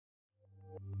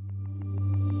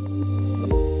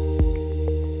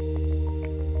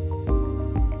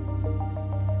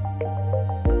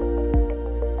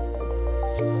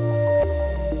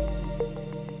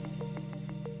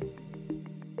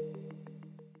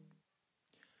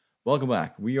Welcome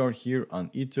back. We are here on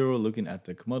eToro looking at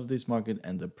the commodities market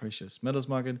and the precious metals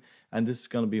market. And this is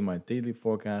going to be my daily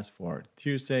forecast for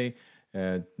Tuesday,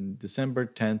 December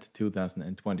 10th,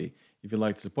 2020. If you'd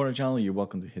like to support our channel, you're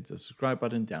welcome to hit the subscribe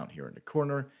button down here in the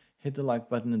corner. Hit the like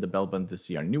button and the bell button to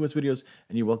see our newest videos.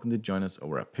 And you're welcome to join us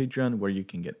over at Patreon, where you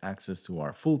can get access to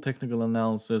our full technical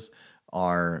analysis,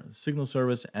 our signal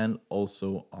service, and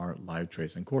also our live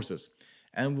trades and courses.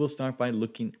 And we'll start by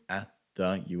looking at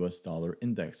the US dollar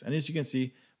index. And as you can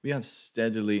see, we have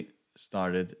steadily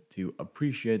started to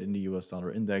appreciate in the US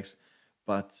dollar index,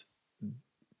 but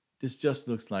this just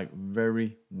looks like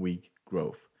very weak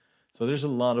growth. So there's a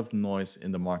lot of noise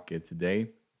in the market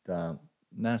today. The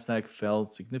Nasdaq fell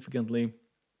significantly,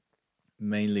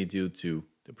 mainly due to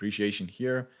depreciation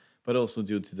here, but also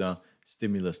due to the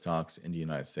stimulus talks in the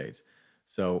United States.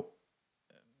 So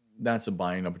that's a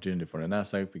buying opportunity for the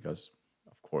Nasdaq because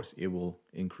of course it will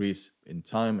increase in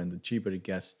time, and the cheaper it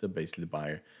gets, the basically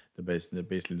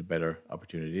the better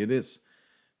opportunity it is.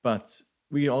 But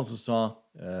we also saw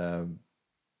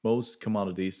most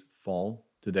commodities fall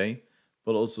today,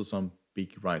 but also some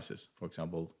big rises. For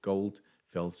example, gold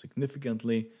fell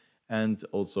significantly, and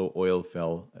also oil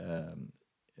fell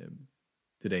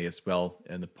today as well,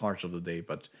 in the part of the day,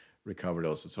 but recovered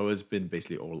also. So it's been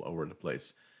basically all over the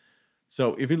place.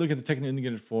 So if you look at the technical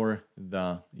indicator for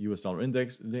the US dollar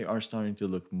index, they are starting to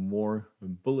look more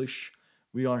bullish.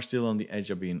 We are still on the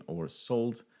edge of being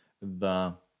oversold.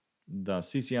 The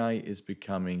CCI is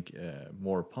becoming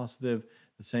more positive.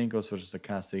 The same goes for the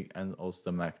stochastic, and also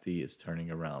the MACD is turning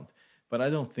around. But I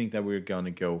don't think that we're going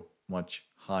to go much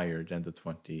higher than the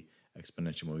 20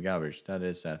 exponential moving average. That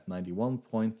is at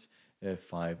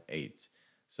 91.58.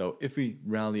 So if we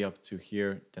rally up to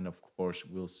here, then of course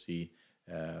we'll see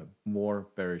more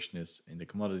bearishness in the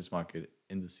commodities market,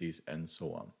 indices, and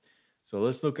so on. So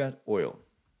let's look at oil.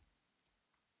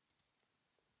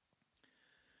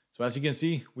 So as you can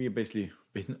see, we have basically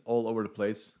been all over the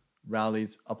place,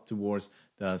 rallied up towards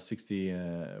the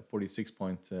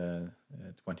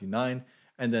 46.29,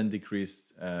 and then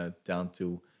decreased down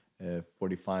to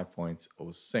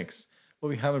 45.06. But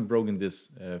we haven't broken this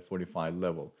 45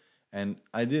 level. And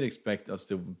I did expect us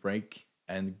to break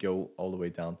and go all the way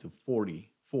down to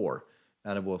 44.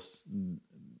 That was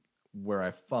where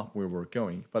I thought we were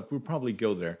going, but we'll probably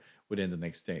go there within the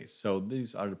next days. So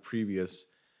these are the previous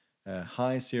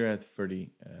highs here at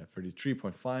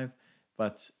 33.5,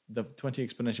 but the 20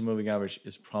 exponential moving average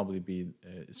is probably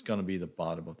it's going to be the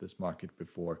bottom of this market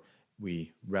before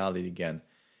we rally again.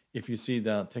 If you see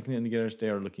the technical indicators, they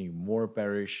are looking more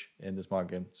bearish in this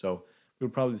market. So we'll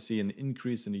probably see an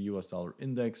increase in the US dollar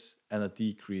index and a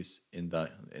decrease in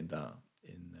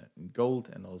gold,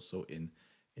 and also in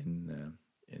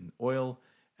oil.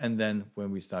 And then when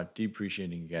we start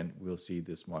depreciating again, we'll see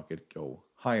this market go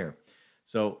higher.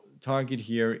 So target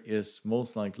here is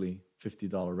most likely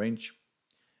 $50 range,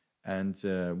 and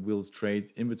we'll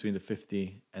trade in between the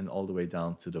 50 and all the way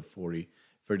down to the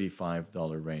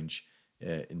 $35 range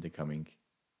in the coming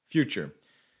future.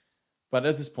 But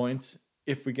at this point,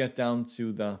 if we get down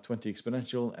to the 20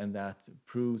 exponential and that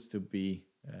proves to be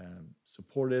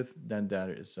supportive, then that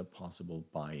is a possible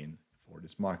buy-in for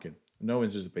this market. No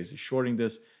one's just basically shorting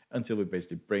this until we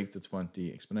basically break the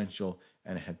 20 exponential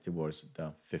and head towards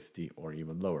the 50 or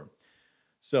even lower.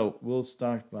 So we'll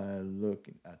start by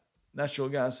looking at natural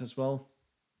gas as well.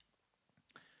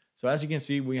 So as you can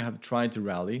see, we have tried to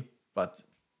rally, but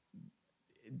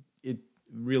it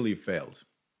really failed.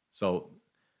 So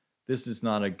this is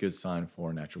not a good sign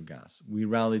for natural gas. We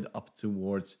rallied up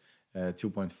towards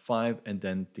 2.5 and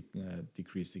then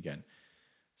decreased again.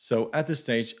 So at this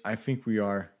stage, I think we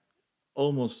are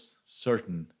almost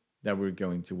certain that we're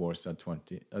going towards that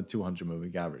 200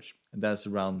 moving average, and that's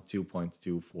around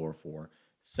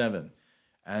 2.2447.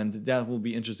 And that will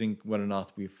be interesting whether or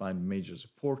not we find major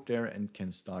support there and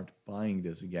can start buying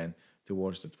this again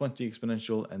towards the 20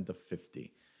 exponential and the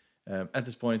 50. At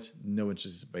this point, no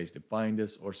interest is basically buying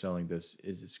this or selling this.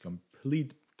 It is a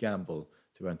complete gamble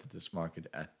to enter this market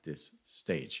at this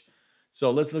stage. So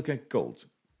let's look at gold.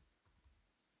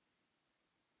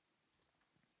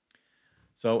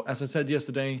 So as I said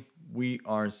yesterday, we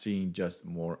are seeing just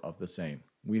more of the same.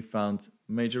 We found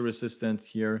major resistance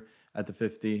here at the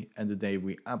 50, and today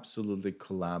we absolutely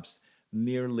collapsed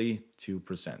nearly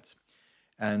 2%.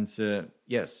 And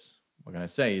yes, what can I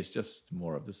say? It's just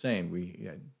more of the same.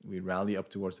 We rally up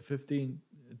towards the 50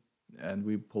 and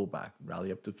we pull back.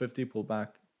 Rally up to 50, pull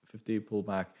back, 50, pull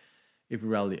back. If we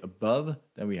rally above,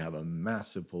 then we have a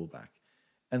massive pullback,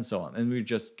 and so on. And we're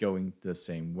just going the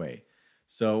same way.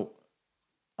 So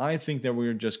I think that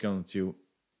we're just going to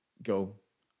go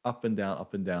up and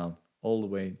down all the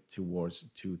way towards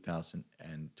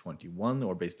 2021,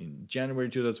 or basically in January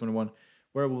 2021,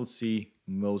 where we'll see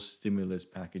most stimulus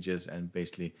packages and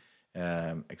basically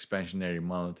expansionary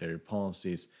monetary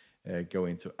policies go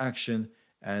into action,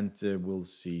 and we'll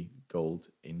see gold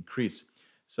increase.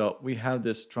 So we have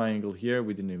this triangle here.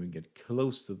 We didn't even get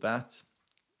close to that.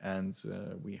 And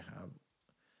we have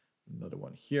another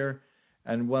one here.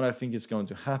 And what I think is going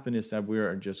to happen is that we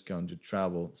are just going to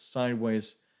travel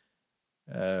sideways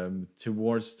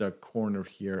towards the corner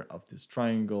here of this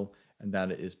triangle. And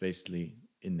that is basically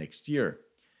in next year.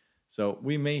 So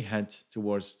we may head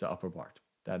towards the upper part.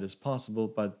 That is possible,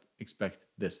 but expect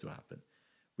this to happen.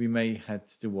 We may head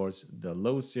towards the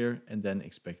lows here and then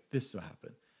expect this to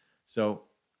happen. So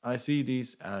I see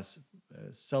these as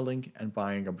selling and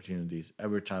buying opportunities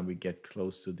every time we get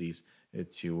close to these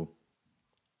two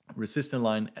resistance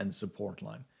line and support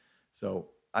line. So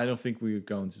I don't think we're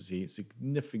going to see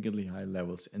significantly high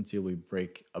levels until we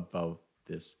break above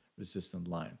this resistance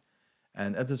line.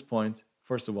 And at this point,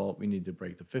 first of all, we need to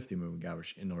break the 50 moving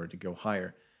average in order to go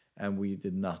higher. And we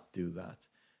did not do that.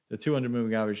 The 200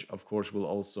 moving average, of course, will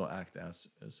also act as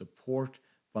a support.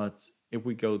 But if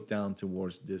we go down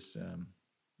towards this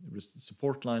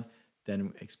support line,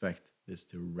 then expect this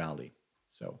to rally.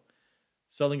 So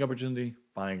selling opportunity,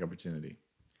 buying opportunity.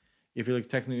 If you look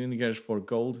technical indicators for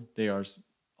gold, they are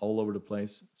all over the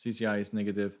place. CCI is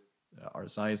negative,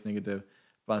 RSI is negative,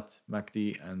 but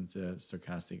MACD and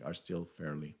stochastic are still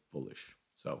fairly bullish.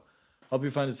 So hope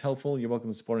you find this helpful. You're welcome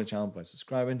to support the channel by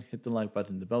subscribing, hit the like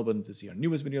button, the bell button to see our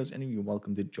newest videos, and you're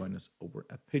welcome to join us over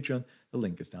at Patreon. The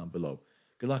link is down below.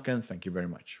 Good luck and thank you very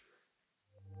much.